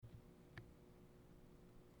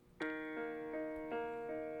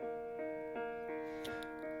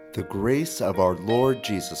The grace of our Lord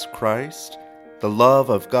Jesus Christ, the love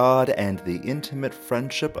of God, and the intimate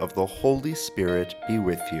friendship of the Holy Spirit be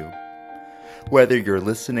with you. Whether you're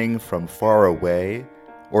listening from far away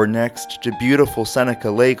or next to beautiful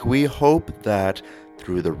Seneca Lake, we hope that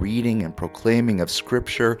through the reading and proclaiming of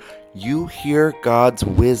Scripture, you hear God's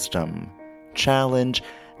wisdom, challenge,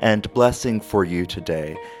 and blessing for you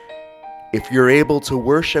today. If you're able to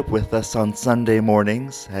worship with us on Sunday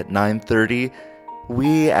mornings at 9:30,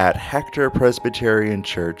 we at Hector Presbyterian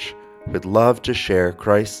Church would love to share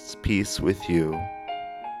Christ's peace with you.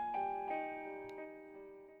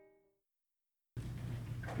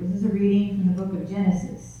 This is a reading from the book of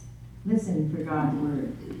Genesis. Listen for God's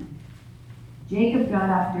word. Jacob got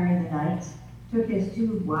up during the night, took his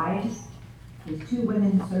 2 wives, his 2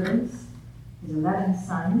 women servants, his 11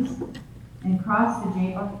 sons, and crossed the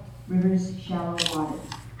Jabbok River's shallow waters.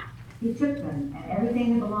 He took them and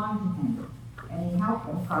everything that belonged to him, and he helped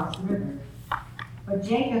them cross the river. But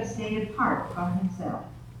Jacob stayed apart by himself,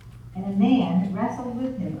 and a man wrestled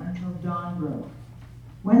with him until dawn broke.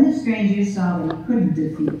 When the stranger saw that he couldn't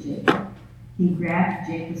defeat Jacob, he grabbed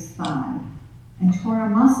Jacob's thigh and tore a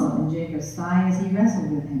muscle in Jacob's thigh as he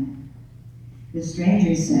wrestled with him. The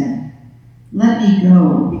stranger said, "Let me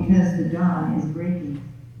go, because the dawn is breaking."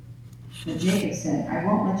 But Jacob said, "I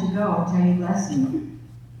won't let you go until you bless me."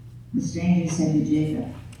 The stranger said to Jacob,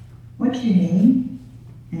 "What's your name?"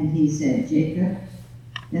 And he said, "Jacob."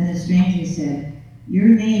 Then the stranger said, "Your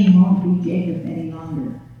name won't be Jacob any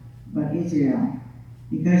longer, but Israel,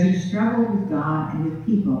 because you struggled with God and with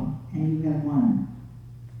people, and you have won."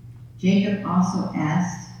 Jacob also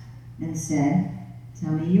asked and said,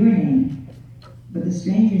 "Tell me your name." But the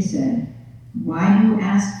stranger said, "Why do you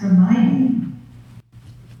ask for my name?"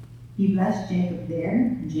 He blessed Jacob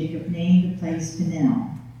there, and Jacob named the place Peniel,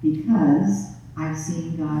 because I've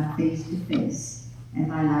seen God face to face, and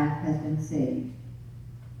my life has been saved.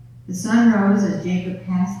 The sun rose as Jacob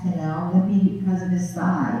passed Peniel, limping because of his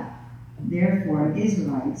thigh. Therefore,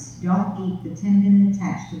 Israelites don't eat the tendon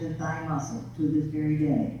attached to the thigh muscle to this very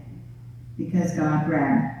day, because God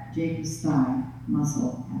grabbed Jacob's thigh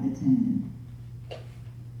muscle at the tendon.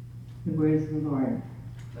 The words of the Lord.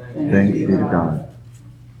 Thanks be to God.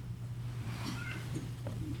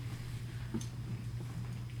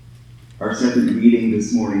 Our second reading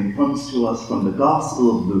this morning comes to us from the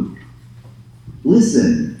Gospel of Luke.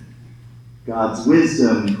 Listen, God's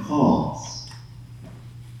wisdom calls.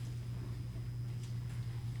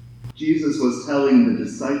 Jesus was telling the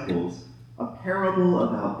disciples a parable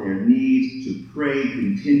about their need to pray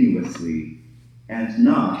continuously and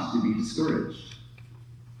not to be discouraged.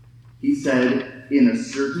 He said, in a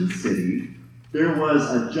certain city, there was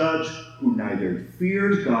a judge who neither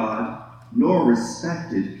feared God nor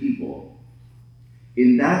respected people.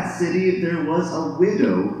 In that city there was a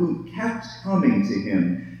widow who kept coming to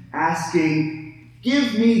him, asking,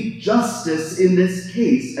 "Give me justice in this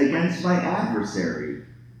case against my adversary."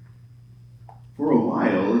 For a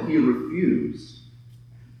while he refused,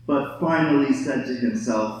 but finally said to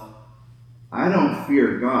himself, "I don't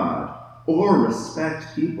fear God or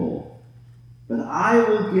respect people, but I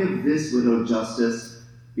will give this widow justice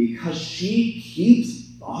because she keeps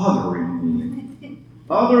bothering me.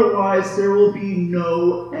 Otherwise, there will be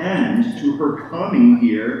no end to her coming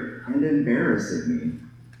here and embarrassing me."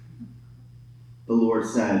 The Lord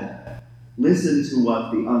said, "Listen to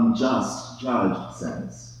what the unjust judge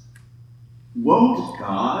says. Won't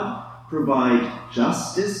God provide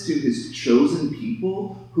justice to his chosen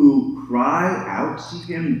people who cry out to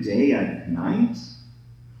him day and night?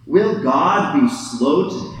 Will God be slow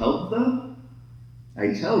to help them?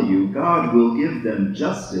 I tell you, God will give them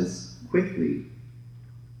justice quickly.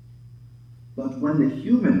 But when the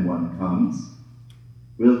human one comes,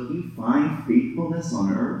 will he find faithfulness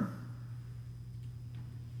on earth?"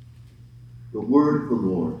 The word of the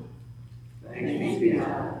Lord. Thanks be to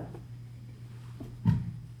God.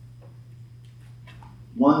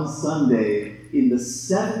 One Sunday in the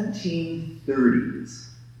 1730s,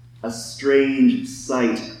 a strange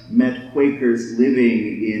sight met Quakers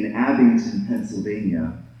living in Abington,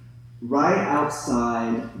 Pennsylvania, right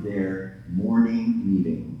outside their morning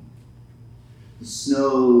meeting. The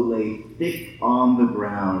snow lay thick on the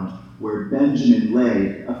ground where Benjamin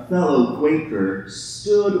lay. A fellow Quaker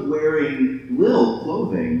stood wearing little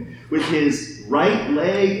clothing, with his right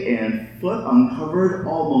leg and foot uncovered,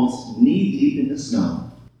 almost knee-deep in the snow.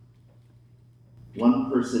 One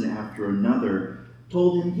person after another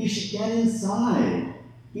told him he should get inside.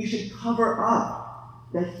 He should cover up,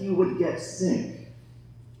 that he would get sick.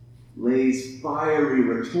 Lay's fiery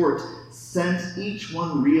retort sent each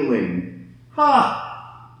one reeling. "Ha!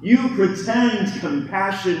 You pretend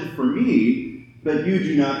compassion for me, but you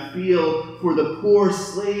do not feel for the poor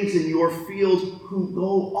slaves in your field who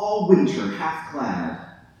go all winter half-clad.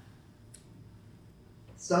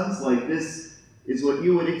 Sounds like this is what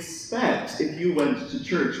you would expect if you went to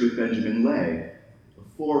church with Benjamin Lay,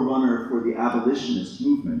 a forerunner for the abolitionist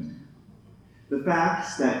movement. The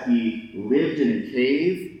facts that he lived in a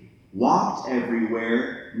cave, walked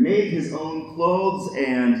everywhere, made his own clothes,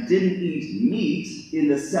 and didn't eat meat in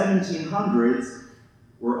the 1700s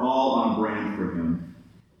were all on brand for him.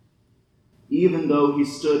 Even though he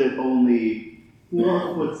stood at only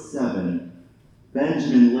 4'7",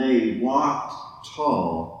 Benjamin Lay walked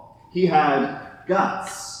tall. He had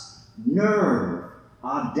guts, nerve,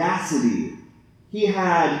 audacity. He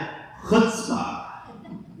had chutzpah.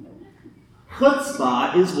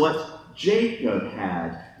 Chutzpah is what Jacob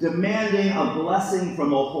had, demanding a blessing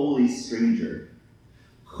from a holy stranger.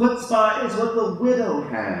 Chutzpah is what the widow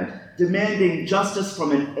had, demanding justice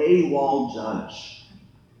from an AWOL judge.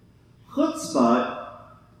 Chutzpah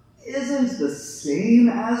isn't the same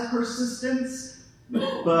as persistence,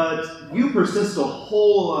 but you persist a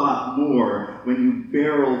whole lot more when you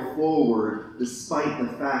barrel forward despite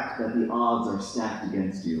the fact that the odds are stacked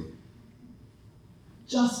against you.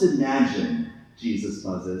 Just imagine, Jesus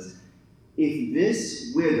buzzes, if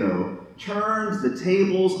this widow turns the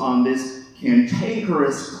tables on this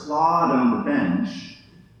cantankerous clod on the bench,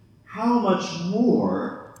 how much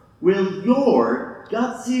more will your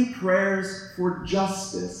gutsy prayers for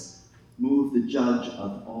justice move the judge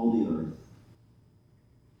of all the earth?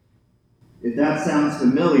 If that sounds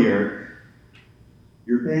familiar,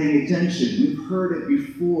 you're paying attention. You've heard it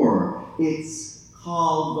before. It's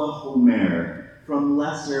called the Homer, from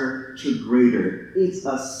lesser to greater. It's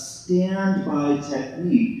a standby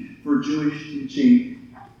technique for Jewish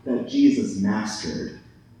teaching that Jesus mastered.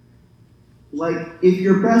 Like if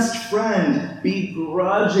your best friend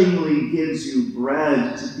begrudgingly gives you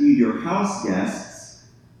bread to feed your house guests,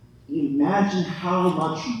 imagine how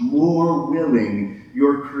much more willing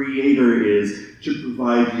your Creator is to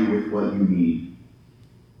provide you with what you need.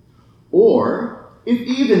 Or, if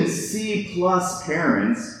even C-plus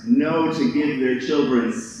parents know to give their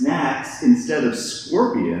children snacks instead of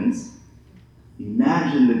scorpions,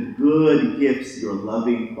 imagine the good gifts your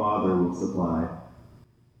loving Father will supply.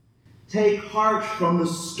 Take heart from the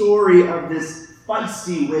story of this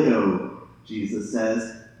feisty widow, Jesus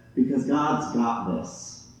says, because God's got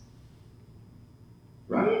this.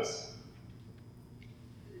 Right?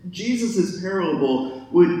 Jesus' parable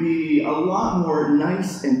would be a lot more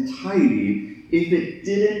nice and tidy if it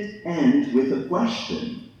didn't end with a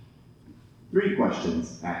question. 3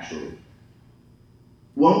 questions, actually.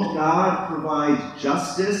 Won't God provide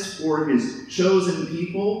justice for his chosen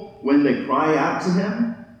people when they cry out to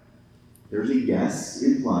him? There's a yes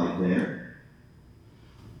implied there.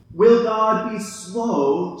 Will God be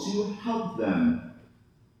slow to help them?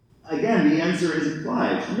 Again, the answer is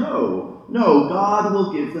implied. No, God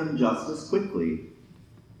will give them justice quickly.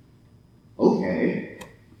 Okay.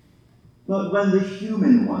 But when the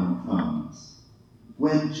human one comes,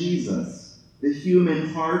 when Jesus, the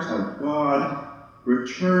human heart of God,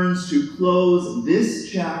 returns to close this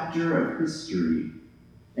chapter of history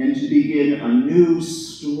and to begin a new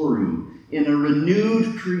story in a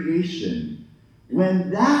renewed creation,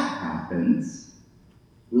 when that happens,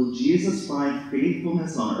 will Jesus find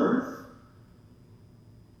faithfulness on earth?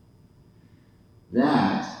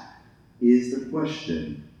 That is the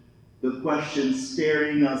question. The question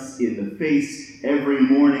staring us in the face every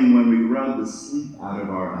morning when we rub the sleep out of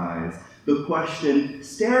our eyes. The question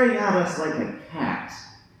staring at us like a cat,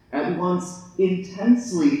 at once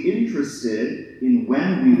intensely interested in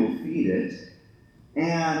when we will feed it,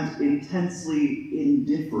 and intensely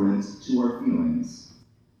indifferent to our feelings.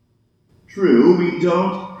 True, we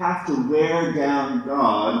don't have to wear down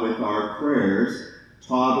God with our prayers,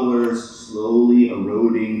 toddlers slowly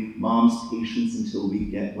eroding mom's patience until we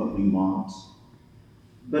get what we want.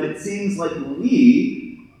 But it seems like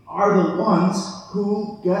we are the ones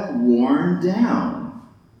who get worn down.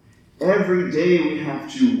 Every day we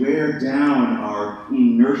have to wear down our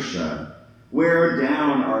inertia, wear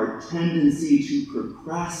down our tendency to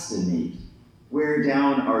procrastinate, wear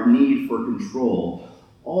down our need for control,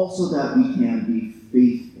 all so that we can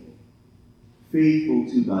be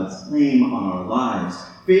faithful to God's claim on our lives,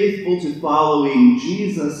 faithful to following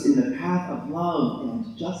Jesus in the path of love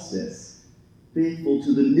and justice, faithful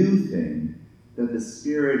to the new thing that the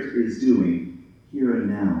Spirit is doing here and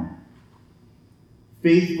now.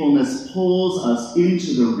 Faithfulness pulls us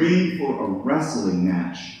into the ring for a wrestling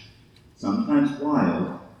match, sometimes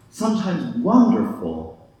wild, sometimes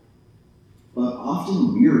wonderful, but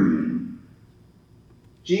often wearying.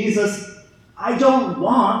 Jesus, I don't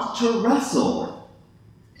want to wrestle.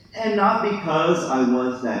 And not because I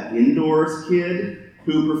was that indoors kid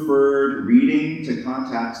who preferred reading to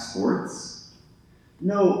contact sports.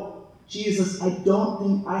 No, Jesus, I don't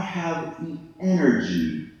think I have the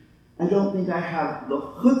energy. I don't think I have the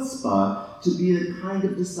chutzpah to be the kind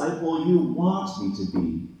of disciple you want me to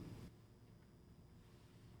be.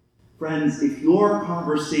 Friends, if your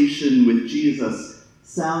conversation with Jesus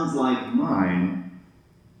sounds like mine,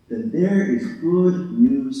 then there is good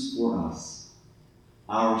news for us.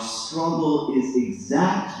 Our struggle is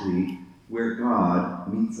exactly where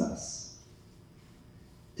God meets us.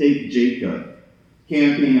 Take Jacob,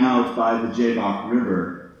 camping out by the Jabbok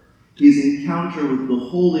River. His encounter with the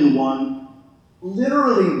Holy One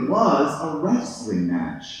literally was a wrestling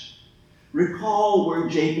match. Recall where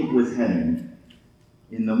Jacob was heading.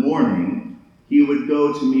 In the morning, he would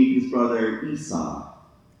go to meet his brother Esau,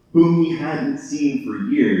 whom he hadn't seen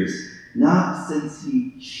for years, not since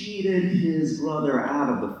he cheated his brother out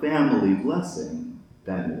of the family blessing,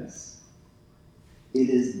 that is. It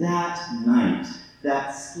is that night,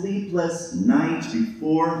 that sleepless night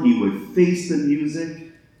before he would face the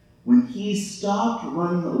music, when he stopped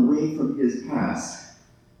running away from his past,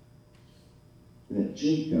 that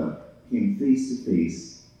Jacob came face to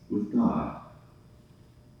face with God.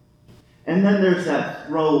 And then there's that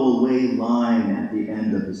throwaway line at the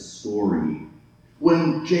end of the story,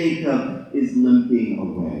 when Jacob is limping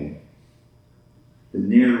away. The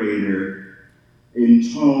narrator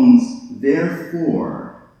intones,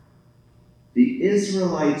 therefore, the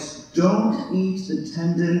Israelites don't eat the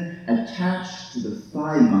tendon attached to the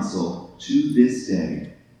thigh muscle to this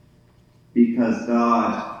day, because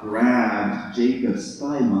God grabbed Jacob's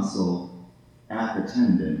thigh muscle at the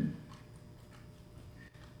tendon.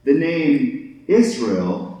 The name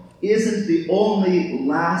Israel isn't the only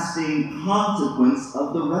lasting consequence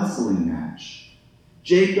of the wrestling match.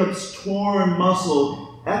 Jacob's torn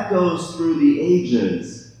muscle echoes through the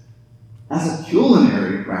ages as a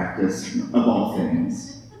culinary practice, of all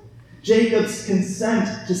things. Jacob's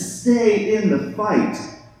consent to stay in the fight,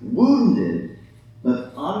 wounded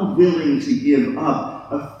but unwilling to give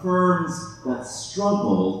up, affirms that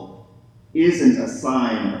struggle isn't a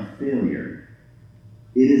sign of failure.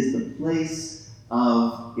 It is the place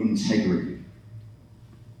of integrity.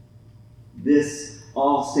 This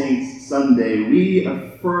All Saints Sunday, we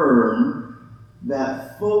affirm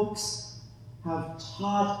that folks have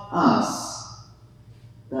taught us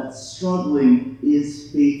that struggling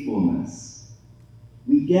is faithfulness.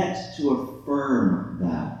 We get to affirm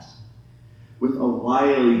that. With a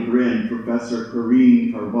wily grin, Professor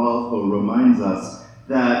Corinne Carvalho reminds us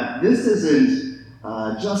that this isn't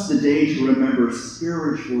just a day to remember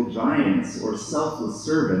spiritual giants or selfless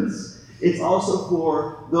servants. It's also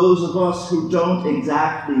for those of us who don't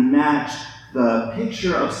exactly match the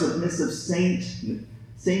picture of submissive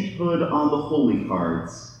sainthood on the holy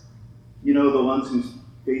cards. You know, the ones whose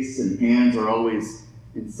face and hands are always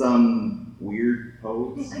in some weird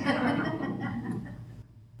pose.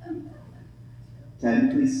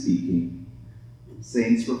 Technically speaking,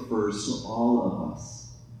 saints refers to all of us.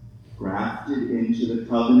 Grafted into the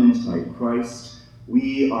covenant by Christ,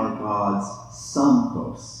 we are God's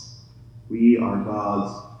sanctos. We are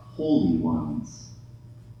God's holy ones.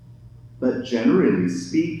 But generally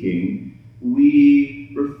speaking,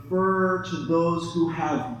 we refer to those who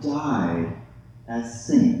have died as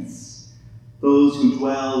saints, those who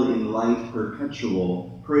dwell in light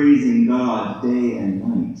perpetual, praising God day and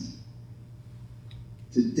night.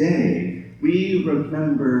 Today, we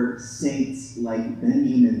remember saints like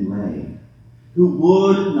Benjamin Lay, who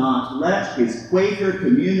would not let his Quaker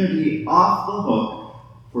community off the hook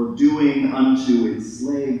for doing unto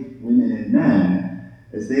enslaved women and men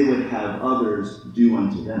as they would have others do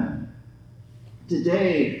unto them.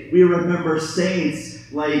 Today, we remember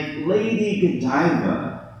saints like Lady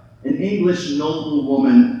Godiva, an English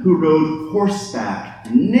noblewoman who rode horseback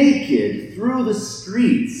naked through the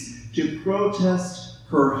streets to protest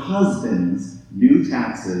her husband's new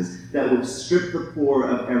taxes that would strip the poor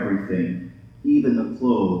of everything, even the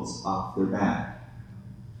clothes off their back.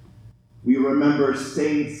 We remember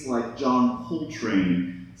saints like John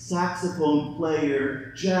Coltrane, saxophone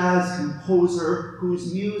player, jazz composer,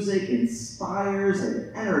 whose music inspires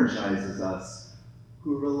and energizes us,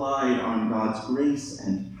 who relied on God's grace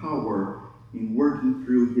and power in working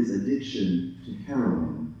through his addiction to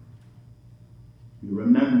heroin. We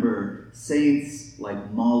remember saints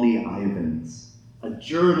like Molly Ivins, a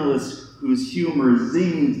journalist whose humor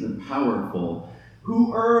zinged the powerful,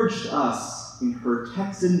 who urged us in her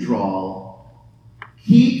Texan drawl,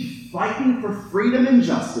 keep Keep fighting for freedom and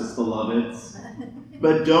justice, beloveds.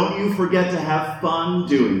 But don't you forget to have fun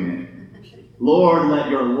doing it. Lord, let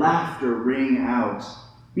your laughter ring out.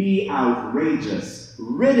 Be outrageous.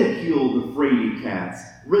 Ridicule the fraidy cats.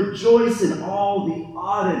 Rejoice in all the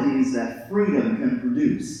oddities that freedom can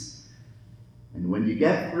produce. And when you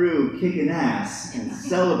get through kicking ass and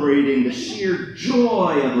celebrating the sheer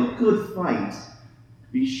joy of a good fight,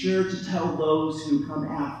 be sure to tell those who come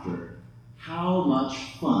after how much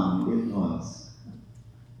fun it was.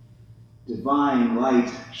 Divine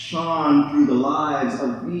light shone through the lives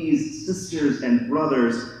of these sisters and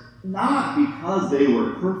brothers, not because they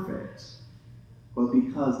were perfect, but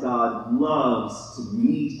because God loves to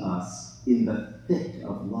meet us in the thick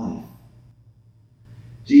of life.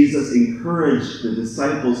 Jesus encouraged the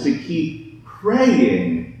disciples to keep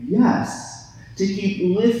praying, yes, to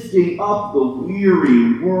keep lifting up the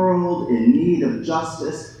weary world in need of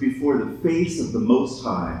justice before the face of the Most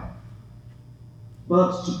High.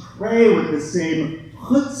 But to pray with the same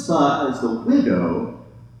chutzpah as the widow,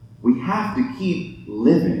 we have to keep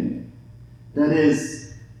living. That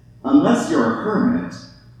is, unless you're a hermit,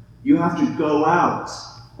 you have to go out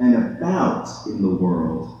and about in the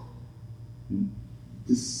world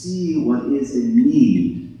to see what is in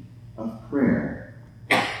need of prayer.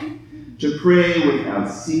 To pray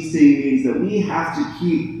without ceasing means that we have to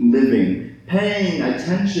keep living, paying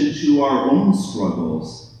attention to our own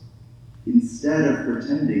struggles, instead of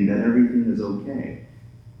pretending that everything is okay.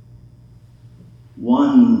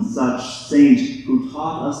 One such saint who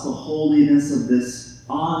taught us the holiness of this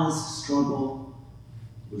honest struggle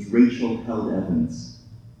was Rachel Held Evans,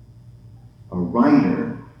 a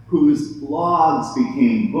writer whose blogs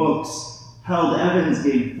became books. Held Evans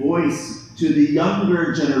gave voice to the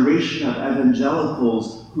younger generation of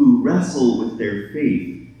evangelicals who wrestle with their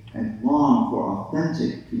faith and long for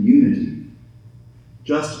authentic community.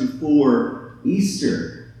 Just before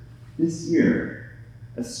Easter this year,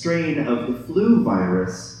 a strain of the flu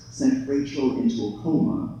virus sent Rachel into a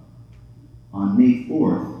coma. On May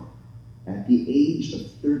 4th, at the age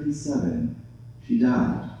of 37, she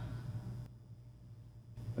died.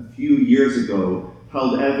 A few years ago,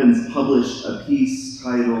 Held Evans published a piece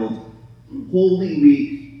titled Holy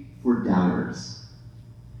Week for Doubters.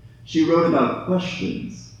 She wrote about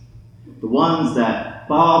questions, the ones that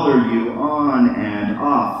bother you on and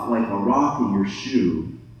off like a rock in your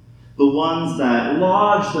shoe, the ones that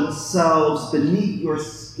lodge themselves beneath your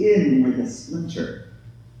skin like a splinter.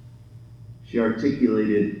 She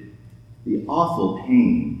articulated the awful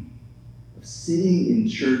pain of sitting in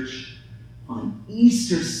church on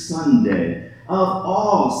Easter Sunday, of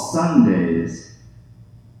all Sundays,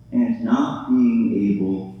 and not being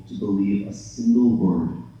able to believe a single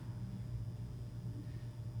word.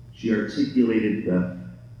 She articulated the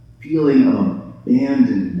feeling of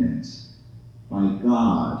abandonment by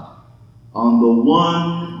God on the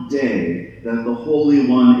one day that the Holy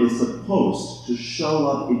One is supposed to show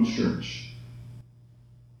up in church.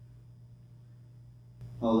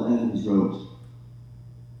 Held Evans wrote,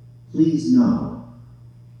 "Please know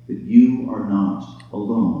that you are not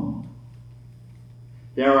alone.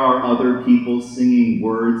 There are other people singing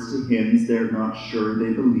words to hymns they're not sure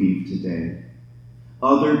they believe today.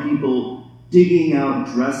 Other people digging out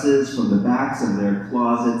dresses from the backs of their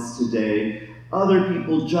closets today. Other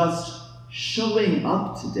people just showing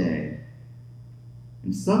up today.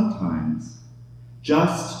 And sometimes,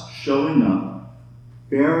 just showing up,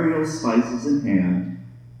 burial spices in hand,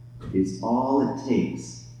 is all it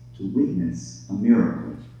takes to witness a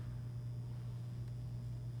miracle."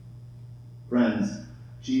 Friends,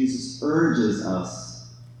 Jesus urges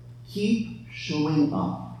us, keep showing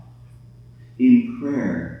up in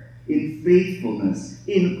prayer, in faithfulness,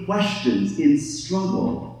 in questions, in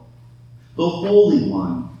struggle. The Holy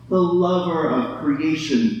One, the lover of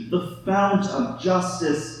creation, the fount of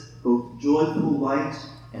justice, both joyful light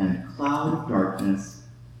and cloud of darkness,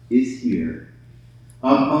 is here,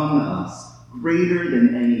 among us, greater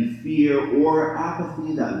than any fear or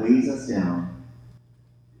apathy that weighs us down.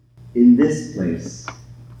 In this place,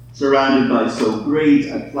 surrounded by so great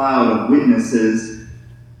a cloud of witnesses,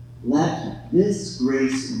 let this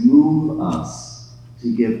grace move us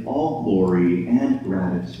to give all glory and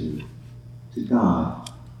gratitude to God,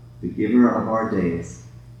 the giver of our days,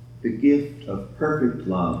 the gift of perfect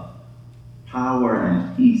love, power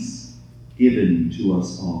and peace given to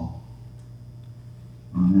us all.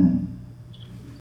 Amen.